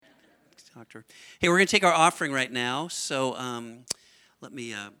Doctor. Hey, we're going to take our offering right now, so let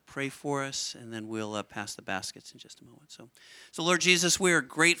me pray for us, and then we'll pass the baskets in just a moment. So Lord Jesus, we are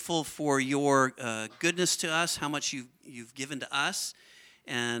grateful for your goodness to us, how much you've given to us,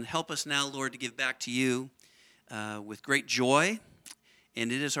 and help us now, Lord, to give back to you with great joy.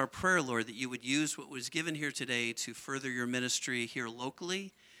 And it is our prayer, Lord, that you would use what was given here today to further your ministry here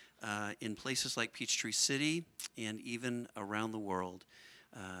locally, in places like Peachtree City, and even around the world.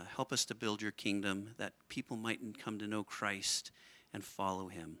 Help us to build your kingdom, that people might come to know Christ and follow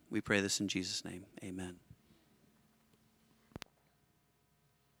him. We pray this in Jesus' name. Amen.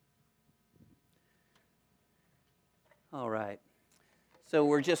 All right. So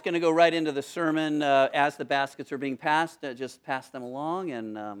we're just going to go right into the sermon as the baskets are being passed. Just pass them along.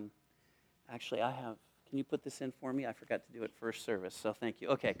 And actually, can you put this in for me? I forgot to do it first service, so thank you.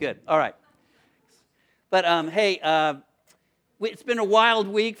 Okay, good. All right. But hey, it's been a wild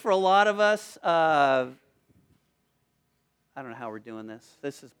week for a lot of us. I don't know how we're doing this.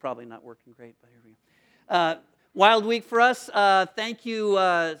 This is probably not working great, but here we go. Wild week for us. Thank you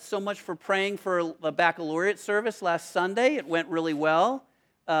so much for praying for the baccalaureate service last Sunday. It went really well.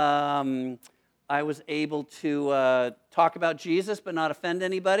 I was able to talk about Jesus but not offend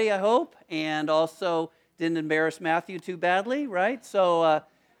anybody, I hope, and also didn't embarrass Matthew too badly, right? So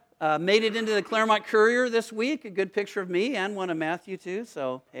made it into the Claremont Courier this week, a good picture of me and one of Matthew too,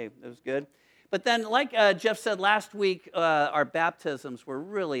 so hey, it was good. But then, like Jeff said last week, our baptisms were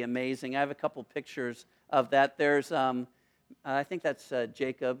really amazing. I have a couple pictures of that. There's, I think that's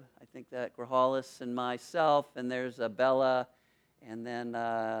Jacob, I think that Grahalis and myself, and there's Bella, and then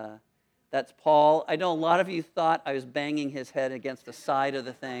that's Paul. I know a lot of you thought I was banging his head against the side of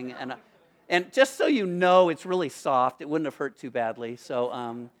the thing, and just so you know, it's really soft. It wouldn't have hurt too badly.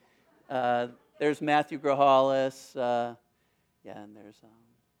 So there's Matthew Grahalis, and there's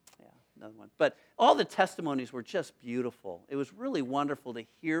another one. But all the testimonies were just beautiful. It was really wonderful to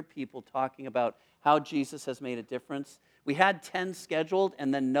hear people talking about how Jesus has made a difference. We had 10 scheduled,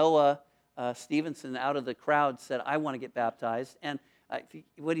 and then Noah Stevenson out of the crowd said, I want to get baptized. And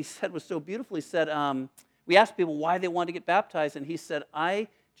what he said was so beautiful. He said, we asked people why they wanted to get baptized, and he said, I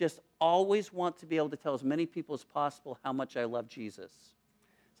just always want to be able to tell as many people as possible how much I love Jesus.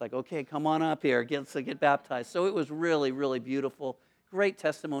 It's like, okay, come on up here, get baptized. So it was really, really beautiful. Great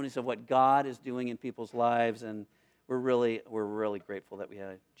testimonies of what God is doing in people's lives, and we're really grateful that we had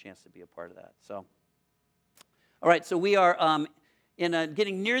a chance to be a part of that. So, all right, so we are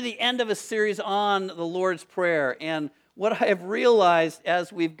getting near the end of a series on the Lord's Prayer, and what I have realized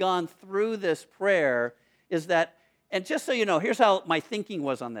as we've gone through this prayer is that, and just so you know, here's how my thinking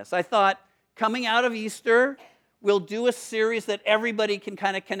was on this. I thought, coming out of Easter, we'll do a series that everybody can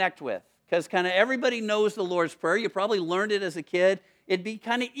kind of connect with, because kind of everybody knows the Lord's Prayer. You probably learned it as a kid. It'd be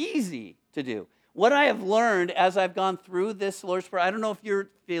kind of easy to do. What I have learned as I've gone through this Lord's Prayer, I don't know if you're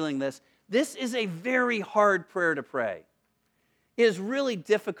feeling this, this is a very hard prayer to pray. It is really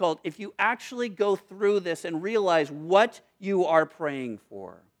difficult if you actually go through this and realize what you are praying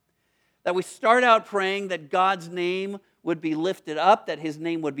for. That we start out praying that God's name would be lifted up, that his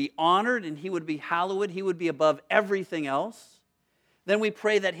name would be honored, and he would be hallowed, he would be above everything else. Then we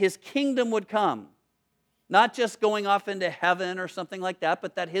pray that his kingdom would come. Not just going off into heaven or something like that,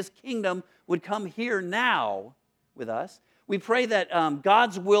 but that his kingdom would come here now with us. We pray that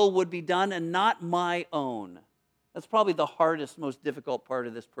God's will would be done and not my own. That's probably the hardest, most difficult part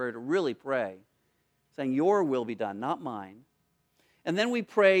of this prayer to really pray. Saying, your will be done, not mine. And then we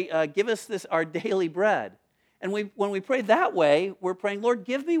pray, give us this our daily bread. And when we pray that way, we're praying, Lord,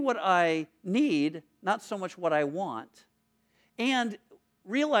 give me what I need, not so much what I want. And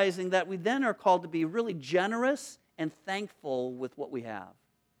realizing that we then are called to be really generous and thankful with what we have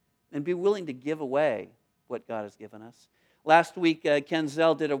and be willing to give away what God has given us. Last week, Ken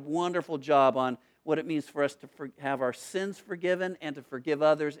Zell did a wonderful job on what it means for us to have our sins forgiven and to forgive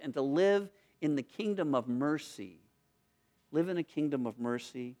others and to live in the kingdom of mercy. Live in a kingdom of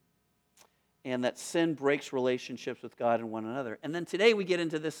mercy, and that sin breaks relationships with God and one another. And then today we get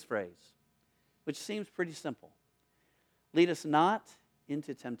into this phrase, which seems pretty simple. Lead us not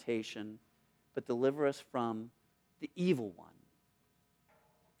into temptation, but deliver us from the evil one.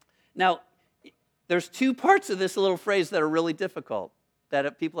 Now, there's two parts of this little phrase that are really difficult,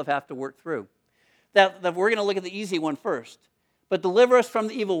 that people have to work through. That we're going to look at the easy one first. But deliver us from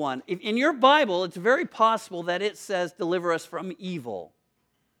the evil one. In your Bible, it's very possible that it says, deliver us from evil.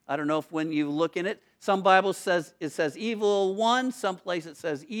 I don't know if when you look in it, some Bibles says it says evil one, some place it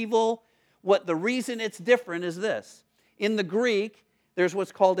says evil. What the reason it's different is this. In the Greek, there's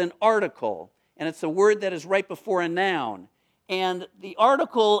what's called an article, and it's a word that is right before a noun. And the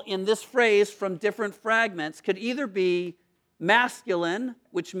article in this phrase from different fragments could either be masculine,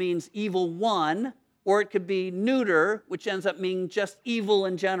 which means evil one, or it could be neuter, which ends up meaning just evil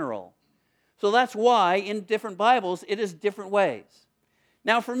in general. So that's why in different Bibles it is different ways.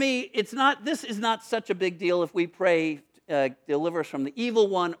 Now for me, this is not such a big deal if we pray, deliver us from the evil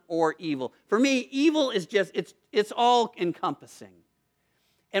one or evil. For me, evil is just, it's all encompassing.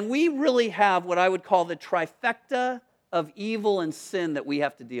 And we really have what I would call the trifecta of evil and sin that we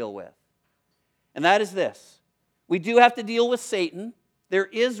have to deal with. And that is this. We do have to deal with Satan. There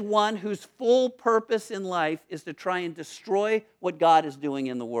is one whose full purpose in life is to try and destroy what God is doing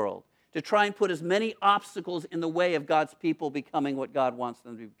in the world, to try and put as many obstacles in the way of God's people becoming what God wants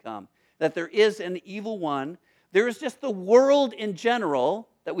them to become. That there is an evil one. There is just the world in general,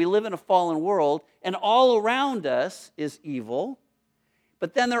 that we live in a fallen world, and all around us is evil.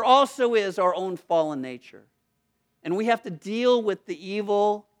 But then there also is our own fallen nature. And we have to deal with the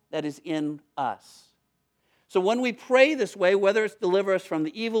evil that is in us. So when we pray this way, whether it's deliver us from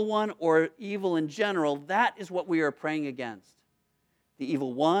the evil one or evil in general, that is what we are praying against. The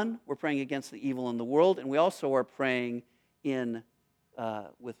evil one, we're praying against the evil in the world, and we also are praying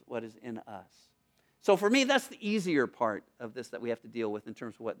with what is in us. So for me, that's the easier part of this that we have to deal with in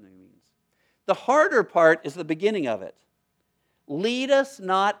terms of what it means. The harder part is the beginning of it. Lead us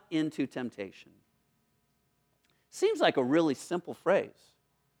not into temptation. Seems like a really simple phrase.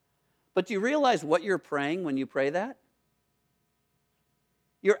 But do you realize what you're praying when you pray that?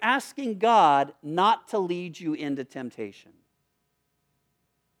 You're asking God not to lead you into temptation.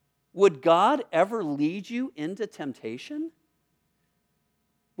 Would God ever lead you into temptation?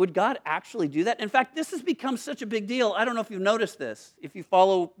 Would God actually do that? In fact, this has become such a big deal. I don't know if you've noticed this, if you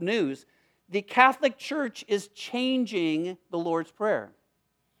follow news. The Catholic Church is changing the Lord's Prayer.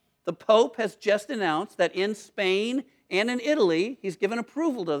 The Pope has just announced that in Spain and in Italy, he's given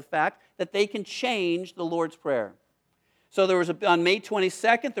approval to the fact that they can change the Lord's Prayer. So on May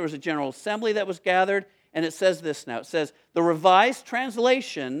 22nd, there was a General Assembly that was gathered, and it says this now. It says, the Revised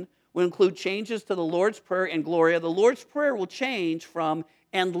Translation will include changes to the Lord's Prayer and Gloria. The Lord's Prayer will change from,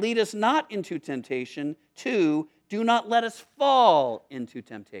 and lead us not into temptation, to, do not let us fall into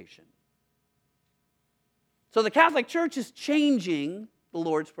temptation. So the Catholic Church is changing the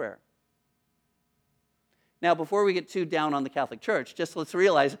Lord's Prayer. Now, before we get too down on the Catholic Church, just let's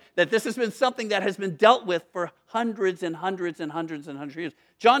realize that this has been something that has been dealt with for hundreds and hundreds and hundreds and hundreds of years.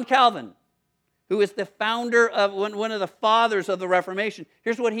 John Calvin, who is the founder of one of the fathers of the Reformation,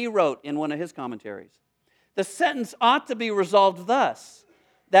 here's what he wrote in one of his commentaries. The sentence ought to be resolved thus,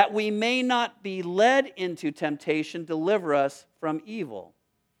 that we may not be led into temptation, deliver us from evil.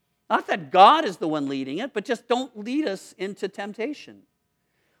 Not that God is the one leading it, but just don't lead us into temptation.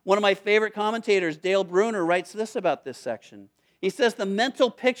 One of my favorite commentators, Dale Bruner, writes this about this section. He says the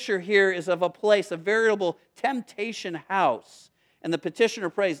mental picture here is of a place, a veritable temptation house. And the petitioner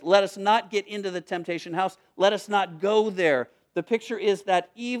prays, let us not get into the temptation house. Let us not go there. The picture is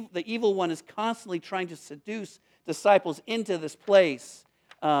that the evil one is constantly trying to seduce disciples into this place.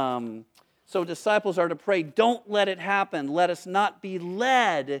 So disciples are to pray, don't let it happen. Let us not be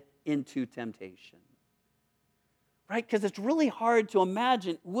led into temptation. Right? Because it's really hard to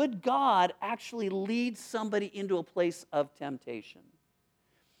imagine, would God actually lead somebody into a place of temptation?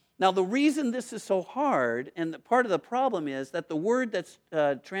 Now, the reason this is so hard, and part of the problem is that the word that's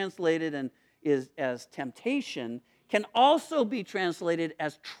translated and is as temptation can also be translated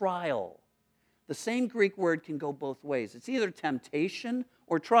as trial. The same Greek word can go both ways. It's either temptation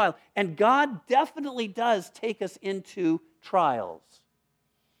or trial. And God definitely does take us into trials.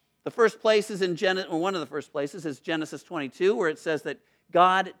 The first place is one of the first places is Genesis 22, where it says that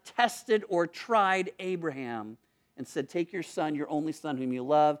God tested or tried Abraham and said, take your son, your only son whom you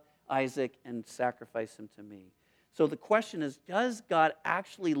love, Isaac, and sacrifice him to me. So the question is, does God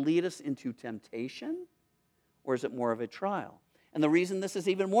actually lead us into temptation, or is it more of a trial? And the reason this is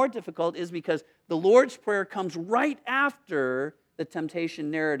even more difficult is because the Lord's Prayer comes right after the temptation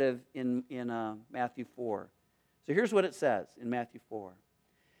narrative in Matthew 4. So here's what it says in Matthew 4.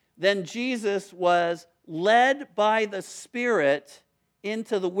 Then Jesus was led by the Spirit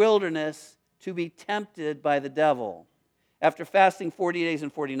into the wilderness to be tempted by the devil. After fasting 40 days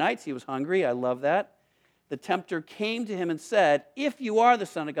and 40 nights, he was hungry. I love that. The tempter came to him and said, if you are the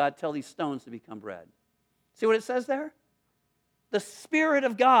Son of God, tell these stones to become bread. See what it says there? The Spirit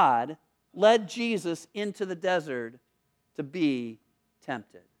of God led Jesus into the desert to be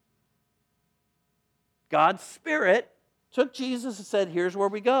tempted. God's Spirit took Jesus and said, here's where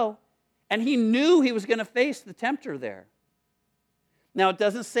we go. And he knew he was going to face the tempter there. Now, it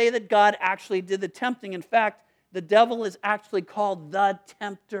doesn't say that God actually did the tempting. In fact, The devil is actually called the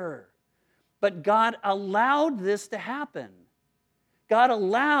tempter. But God allowed this to happen. God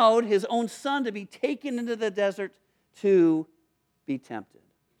allowed his own son to be taken into the desert to be tempted.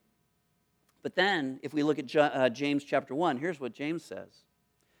 But then, if we look at James chapter 1, here's what James says.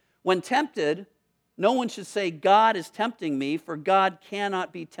 When tempted, no one should say, God is tempting me, for God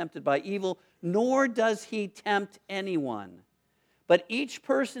cannot be tempted by evil, nor does he tempt anyone. But each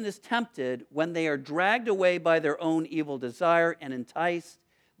person is tempted when they are dragged away by their own evil desire and enticed.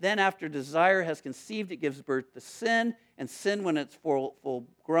 Then after desire has conceived, it gives birth to sin, and sin, when it's full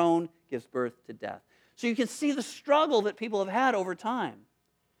grown, gives birth to death. So you can see the struggle that people have had over time,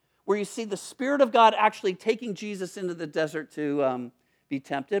 where you see the Spirit of God actually taking Jesus into the desert to be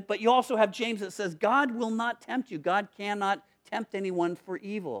tempted. But you also have James that says, God will not tempt you. God cannot tempt anyone for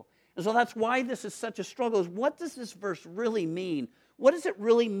evil. And so that's why this is such a struggle. Is what does this verse really mean? What does it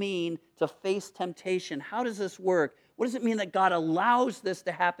really mean to face temptation? How does this work? What does it mean that God allows this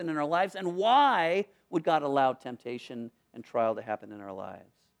to happen in our lives? And why would God allow temptation and trial to happen in our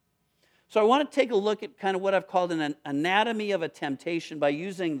lives? So I want to take a look at kind of what I've called an anatomy of a temptation by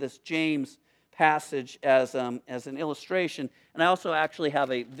using this James passage as an illustration. And I also actually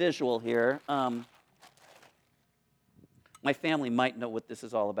have a visual here. My family might know what this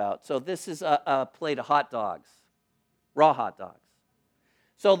is all about. So this is a plate of hot dogs, raw hot dogs.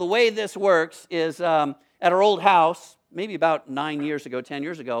 So the way this works is at our old house, maybe about 10 years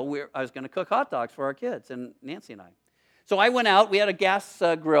ago, I was going to cook hot dogs for our kids, and Nancy and I. So I went out. We had a gas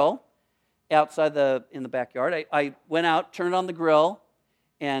grill outside in the backyard. I went out, turned on the grill,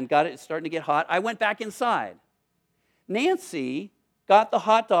 and got it starting to get hot. I went back inside. Nancy got the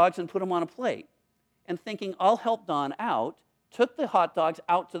hot dogs and put them on a plate. And thinking, I'll help Don out, took the hot dogs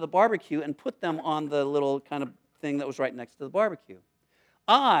out to the barbecue and put them on the little kind of thing that was right next to the barbecue.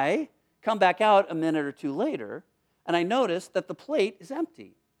 I come back out a minute or two later, and I notice that the plate is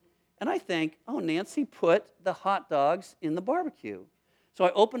empty. And I think, oh, Nancy put the hot dogs in the barbecue. So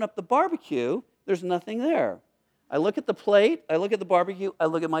I open up the barbecue, there's nothing there. I look at the plate, I look at the barbecue, I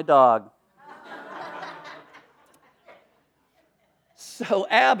look at my dog. So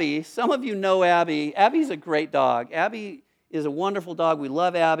Abby, some of you know Abby. Abby's a great dog. Abby is a wonderful dog. We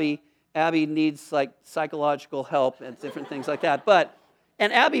love Abby. Abby needs like psychological help and different things like that.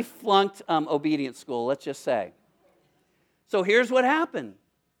 And Abby flunked obedience school, let's just say. So here's what happened.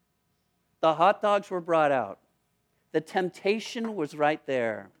 The hot dogs were brought out. The temptation was right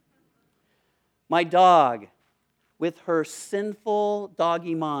there. My dog, with her sinful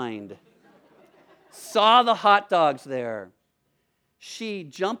doggy mind, saw the hot dogs there. She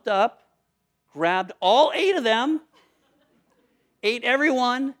jumped up, grabbed all 8 of them, ate every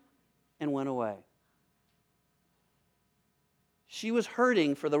one, and went away. She was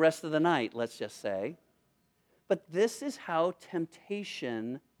hurting for the rest of the night, let's just say. But this is how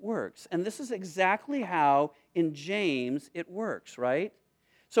temptation works. And this is exactly how in James it works, right?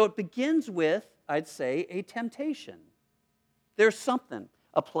 So it begins with, I'd say, a temptation. There's something.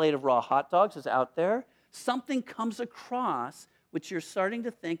 A plate of raw hot dogs is out there. Something comes across which you're starting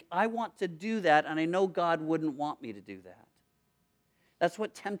to think, I want to do that, and I know God wouldn't want me to do that. That's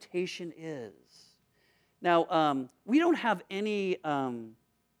what temptation is. Now, we don't have any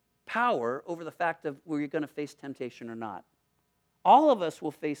power over the fact of whether you're going to face temptation or not. All of us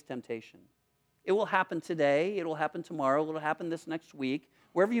will face temptation. It will happen today, it will happen tomorrow, it will happen this next week.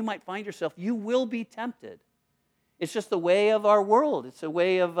 Wherever you might find yourself, you will be tempted. It's just the way of our world. It's a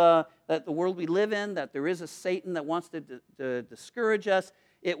way of that the world we live in, that there is a Satan that wants to discourage us.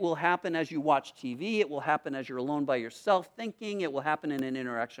 It will happen as you watch TV. It will happen as you're alone by yourself thinking. It will happen in an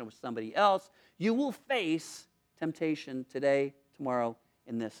interaction with somebody else. You will face temptation today, tomorrow,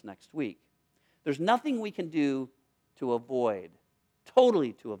 and this next week. There's nothing we can do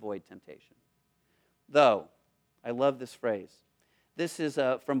totally to avoid temptation. Though, I love this phrase. This is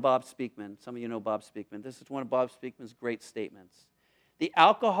from Bob Speakman. Some of you know Bob Speakman. This is one of Bob Speakman's great statements. The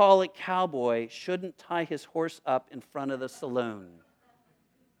alcoholic cowboy shouldn't tie his horse up in front of the saloon.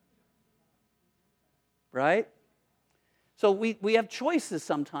 Right? So we have choices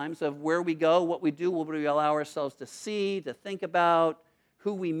sometimes of where we go, what we do, what we allow ourselves to see, to think about,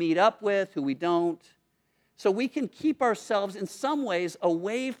 who we meet up with, who we don't. So we can keep ourselves in some ways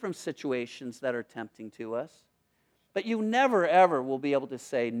away from situations that are tempting to us. But you never, ever will be able to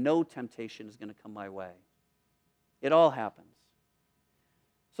say, no temptation is going to come my way. It all happens.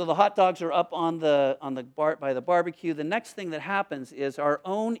 So the hot dogs are up by the barbecue. The next thing that happens is our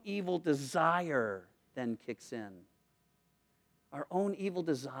own evil desire then kicks in. Our own evil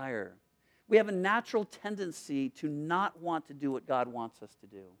desire. We have a natural tendency to not want to do what God wants us to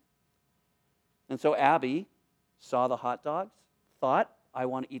do. And so Abby saw the hot dogs, thought, I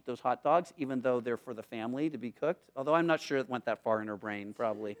want to eat those hot dogs, even though they're for the family to be cooked. Although I'm not sure it went that far in her brain,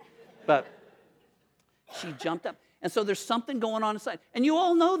 probably. But she jumped up. And so there's something going on inside. And you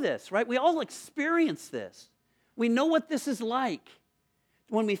all know this, right? We all experience this. We know what this is like.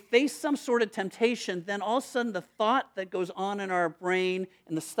 When we face some sort of temptation, then all of a sudden the thought that goes on in our brain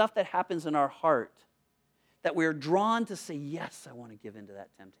and the stuff that happens in our heart, that we're drawn to say, yes, I want to give into that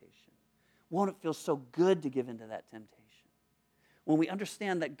temptation. Won't it feel so good to give into that temptation? When we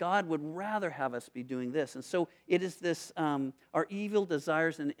understand that God would rather have us be doing this. And so it is this, our evil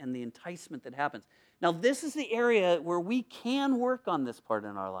desires and the enticement that happens. Now, this is the area where we can work on this part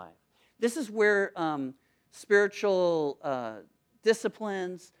in our life. This is where spiritual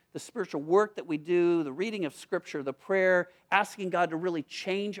disciplines, the spiritual work that we do, the reading of Scripture, the prayer, asking God to really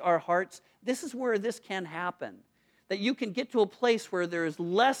change our hearts, this is where this can happen. That you can get to a place where there is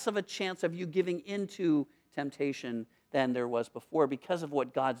less of a chance of you giving into temptation than there was before because of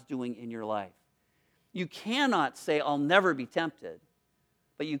what God's doing in your life. You cannot say, I'll never be tempted,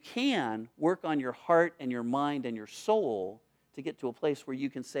 but you can work on your heart and your mind and your soul to get to a place where you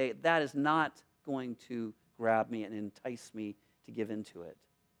can say, that is not going to grab me and entice me to give into it.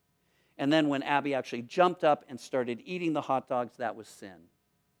 And then when Abby actually jumped up and started eating the hot dogs, that was sin.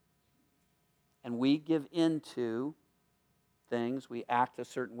 And we give into things, we act a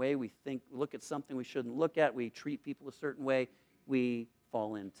certain way, we look at something we shouldn't look at, we treat people a certain way, we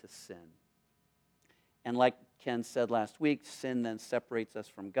fall into sin. And like Ken said last week, sin then separates us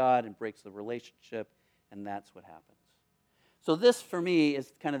from God and breaks the relationship, and that's what happens. So this, for me,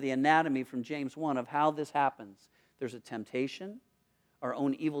 is kind of the anatomy from James 1 of how this happens. There's a temptation, our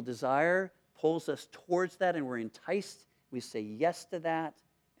own evil desire pulls us towards that, and we're enticed, we say yes to that,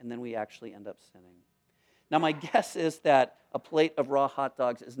 and then we actually end up sinning. Now, my guess is that a plate of raw hot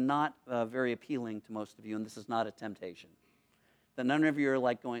dogs is not very appealing to most of you, and this is not a temptation. That none of you are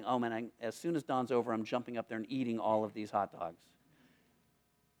like going, oh man, as soon as dawn's over, I'm jumping up there and eating all of these hot dogs.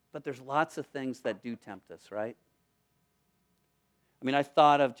 But there's lots of things that do tempt us, right? I mean, I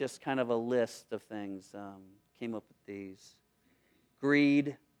thought of just kind of a list of things, came up with these.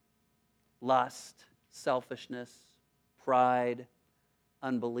 Greed, lust, selfishness, pride,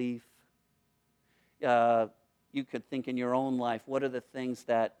 unbelief. You could think in your own life, what are the things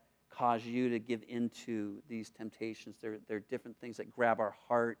that cause you to give into these temptations? They're different things that grab our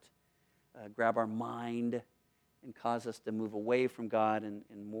heart, grab our mind, and cause us to move away from God and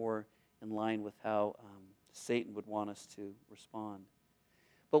more in line with how Satan would want us to respond.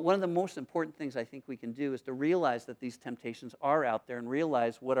 But one of the most important things I think we can do is to realize that these temptations are out there and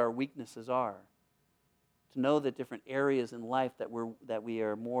realize what our weaknesses are. To know the different areas in life that we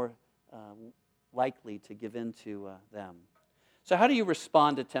are more likely to give into them. So how do you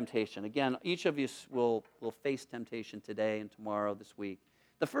respond to temptation? Again, each of you will face temptation today and tomorrow, this week.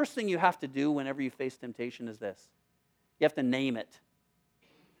 The first thing you have to do whenever you face temptation is this. You have to name it.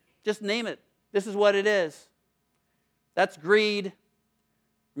 Just name it. This is what it is. That's greed.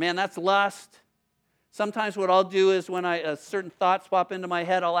 Man, that's lust. Sometimes what I'll do is when a certain thoughts pop into my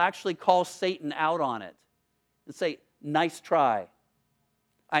head, I'll actually call Satan out on it and say, nice try.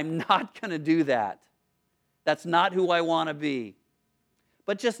 I'm not going to do that. That's not who I want to be.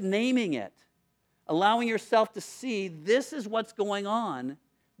 But just naming it, allowing yourself to see this is what's going on.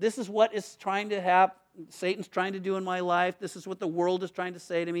 This is what is trying to happen. Satan's trying to do in my life. This is what the world is trying to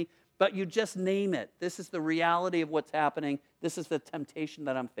say to me. But you just name it. This is the reality of what's happening. This is the temptation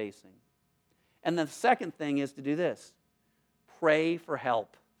that I'm facing. And the second thing is to do this. Pray for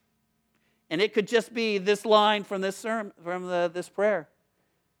help. And it could just be this line from this sermon, from this prayer.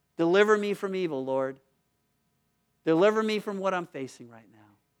 Deliver me from evil, Lord. Deliver me from what I'm facing right now.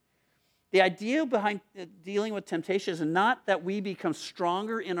 The idea behind dealing with temptation is not that we become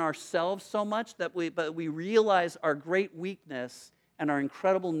stronger in ourselves so much, but we realize our great weakness and our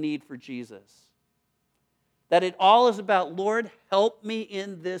incredible need for Jesus. That it all is about, Lord, help me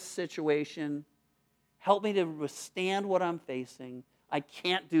in this situation. Help me to withstand what I'm facing. I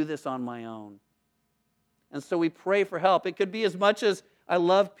can't do this on my own. And so we pray for help. It could be as much as, I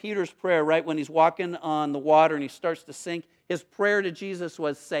love Peter's prayer, right? When he's walking on the water and he starts to sink, his prayer to Jesus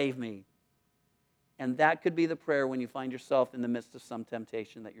was, save me. And that could be the prayer when you find yourself in the midst of some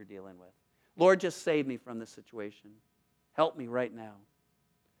temptation that you're dealing with. Lord, just save me from this situation. Help me right now.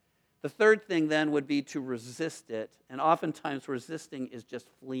 The third thing then would be to resist it. And oftentimes resisting is just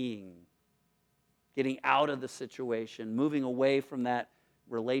fleeing. Getting out of the situation, moving away from that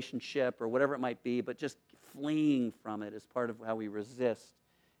relationship or whatever it might be, but just fleeing from it is part of how we resist.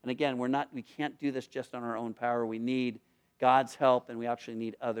 And again, we can't do this just on our own power. We need God's help, and we actually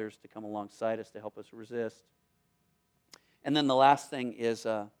need others to come alongside us to help us resist. And then the last thing is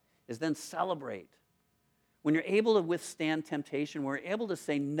then celebrate. When you're able to withstand temptation, we're able to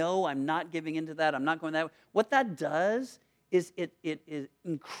say, no, I'm not giving into that, I'm not going that way. What that does is it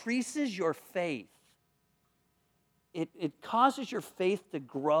increases your faith. It causes your faith to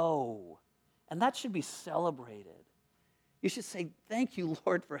grow. And that should be celebrated. You should say, thank you,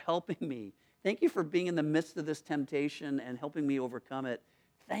 Lord, for helping me. Thank you for being in the midst of this temptation and helping me overcome it.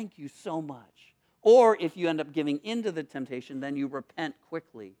 Thank you so much. Or if you end up giving into the temptation, then you repent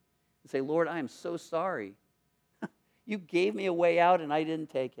quickly and say, Lord, I am so sorry. You gave me a way out and I didn't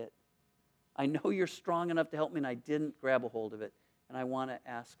take it. I know you're strong enough to help me and I didn't grab a hold of it. And I want to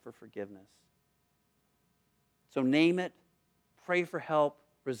ask for forgiveness. So name it, pray for help,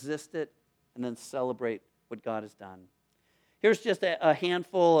 resist it, and then celebrate what God has done. Here's just a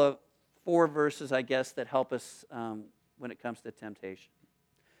handful of 4 verses, I guess, that help us when it comes to temptation.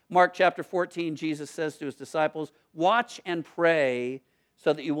 Mark chapter 14, Jesus says to his disciples, watch and pray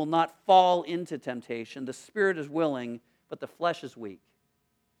so that you will not fall into temptation. The spirit is willing, but the flesh is weak.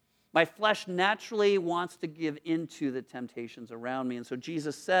 My flesh naturally wants to give into the temptations around me. And so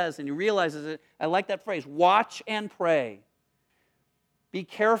Jesus says, and he realizes it, I like that phrase, watch and pray. Be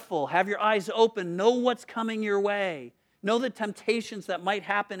careful, have your eyes open, know what's coming your way. Know the temptations that might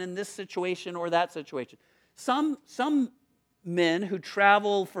happen in this situation or that situation. Some men who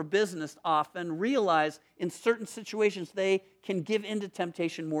travel for business often realize in certain situations they can give into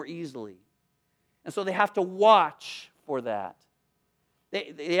temptation more easily. And so they have to watch for that.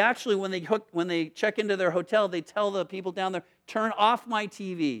 They actually, when they check into their hotel, they tell the people down there, turn off my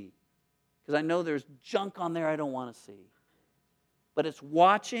TV, because I know there's junk on there I don't want to see. But it's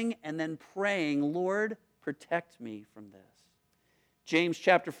watching and then praying, Lord, protect me from this. James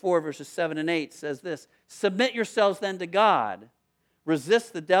chapter 4, verses 7 and 8 says this, submit yourselves then to God.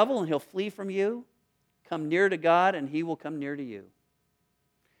 Resist the devil and he'll flee from you. Come near to God and he will come near to you.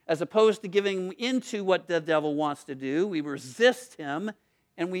 As opposed to giving into what the devil wants to do, we resist him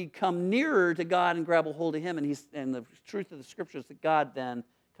and we come nearer to God and grab a hold of him. And the truth of the scripture is that God then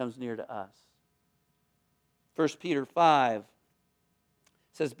comes near to us. 1 Peter 5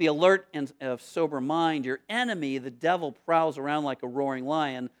 says, be alert and of sober mind. Your enemy, the devil, prowls around like a roaring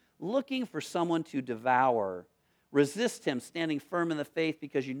lion, looking for someone to devour. Resist him, standing firm in the faith,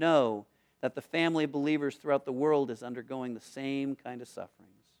 because you know that the family of believers throughout the world is undergoing the same kind of sufferings.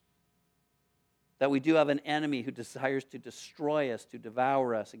 That we do have an enemy who desires to destroy us, to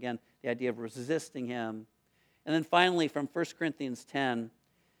devour us. Again, the idea of resisting him. And then finally, from 1 Corinthians 10,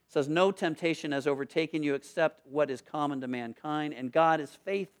 it says, no temptation has overtaken you except what is common to mankind, and God is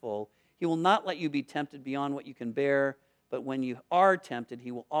faithful. He will not let you be tempted beyond what you can bear, but when you are tempted,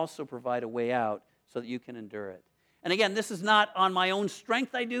 he will also provide a way out so that you can endure it. And again, this is not on my own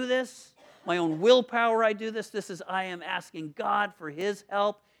strength I do this, my own willpower I do this. This is I am asking God for his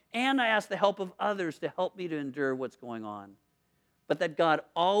help, and I ask the help of others to help me to endure what's going on. But that God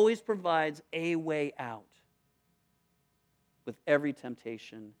always provides a way out with every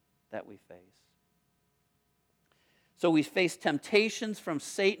temptation that we face. So we face temptations from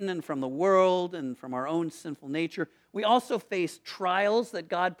Satan and from the world and from our own sinful nature. We also face trials that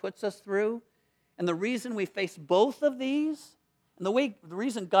God puts us through. And the reason we face both of these, and the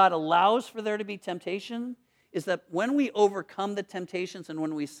reason God allows for there to be temptation, is that when we overcome the temptations and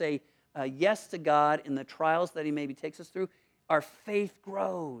when we say yes to God in the trials that he maybe takes us through, our faith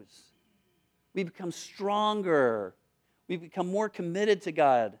grows. We become stronger. We become more committed to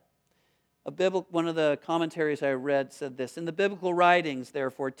God. One of the commentaries I read said this, in the biblical writings,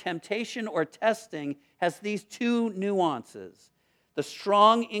 therefore, temptation or testing has these 2 nuances. The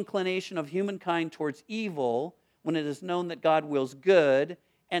strong inclination of humankind towards evil when it is known that God wills good,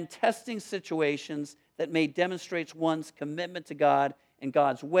 and testing situations that may demonstrate one's commitment to God and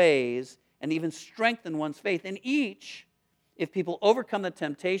God's ways and even strengthen one's faith. In each, if people overcome the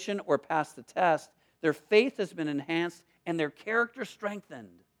temptation or pass the test, their faith has been enhanced and their character strengthened.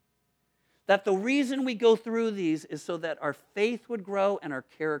 That the reason we go through these is so that our faith would grow and our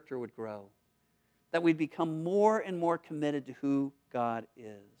character would grow. That we'd become more and more committed to who God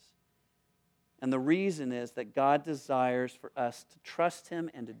is. And the reason is that God desires for us to trust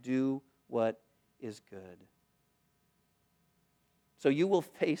him and to do what is good. So you will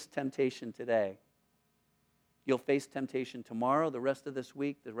face temptation today. You'll face temptation tomorrow, the rest of this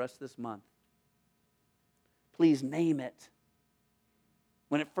week, the rest of this month. Please name it.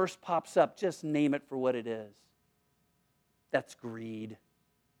 When it first pops up, just name it for what it is. That's greed.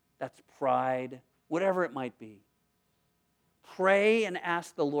 That's pride. Whatever it might be. Pray and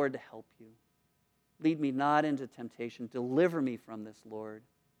ask the Lord to help you. Lead me not into temptation. Deliver me from this, Lord.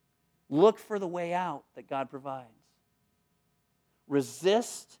 Look for the way out that God provides.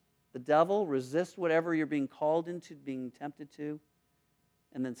 resist the devil, resist whatever you're being called into, being tempted to,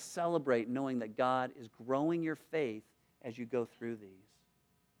 and then celebrate knowing that God is growing your faith as you go through these.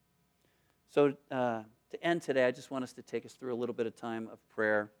 So to end today, I just want us to take us through a little bit of time of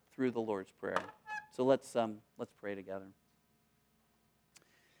prayer through the Lord's Prayer. So let's pray together.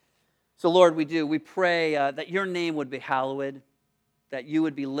 So Lord, we pray that your name would be hallowed, that you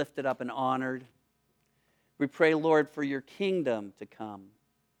would be lifted up and honored. We pray, Lord, for your kingdom to come,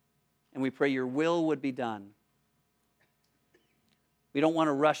 and we pray your will would be done. We don't want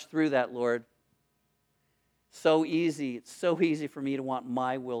to rush through that, Lord. It's so easy for me to want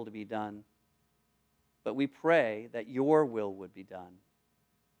my will to be done. But we pray that your will would be done.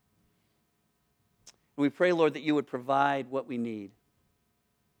 And we pray, Lord, that you would provide what we need.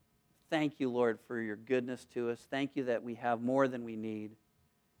 Thank you, Lord, for your goodness to us. Thank you that we have more than we need.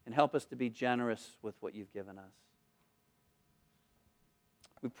 And help us to be generous with what you've given us.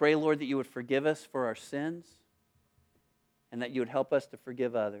 We pray, Lord, that you would forgive us for our sins and that you would help us to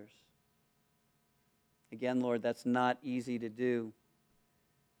forgive others. Again, Lord, that's not easy to do.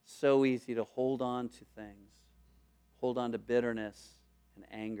 So easy to hold on to things, hold on to bitterness and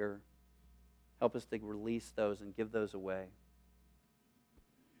anger. Help us to release those and give those away.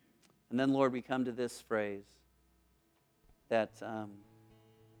 And then, Lord, we come to this phrase that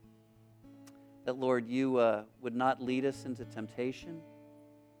Lord, you would not lead us into temptation,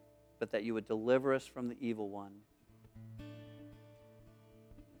 but that you would deliver us from the evil one.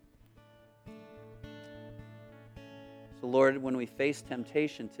 So, Lord, when we face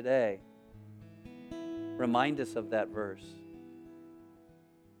temptation today, remind us of that verse.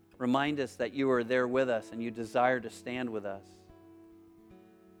 Remind us that you are there with us and you desire to stand with us.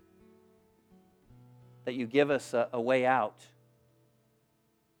 That you give us a way out.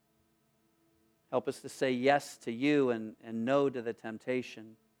 Help us to say yes to you and no to the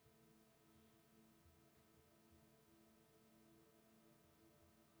temptation.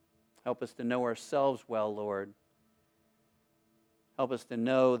 Help us to know ourselves well, Lord. Help us to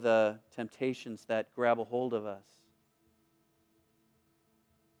know the temptations that grab a hold of us.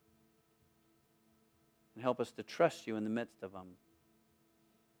 And help us to trust you in the midst of them.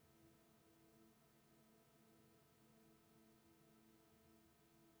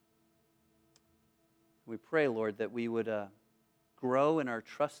 We pray, Lord, that we would grow in our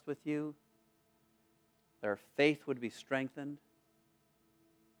trust with you, that our faith would be strengthened,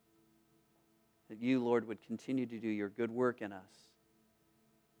 that you, Lord, would continue to do your good work in us,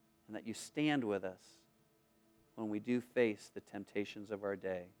 and that you stand with us when we do face the temptations of our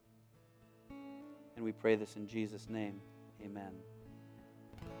day. And we pray this in Jesus' name. Amen.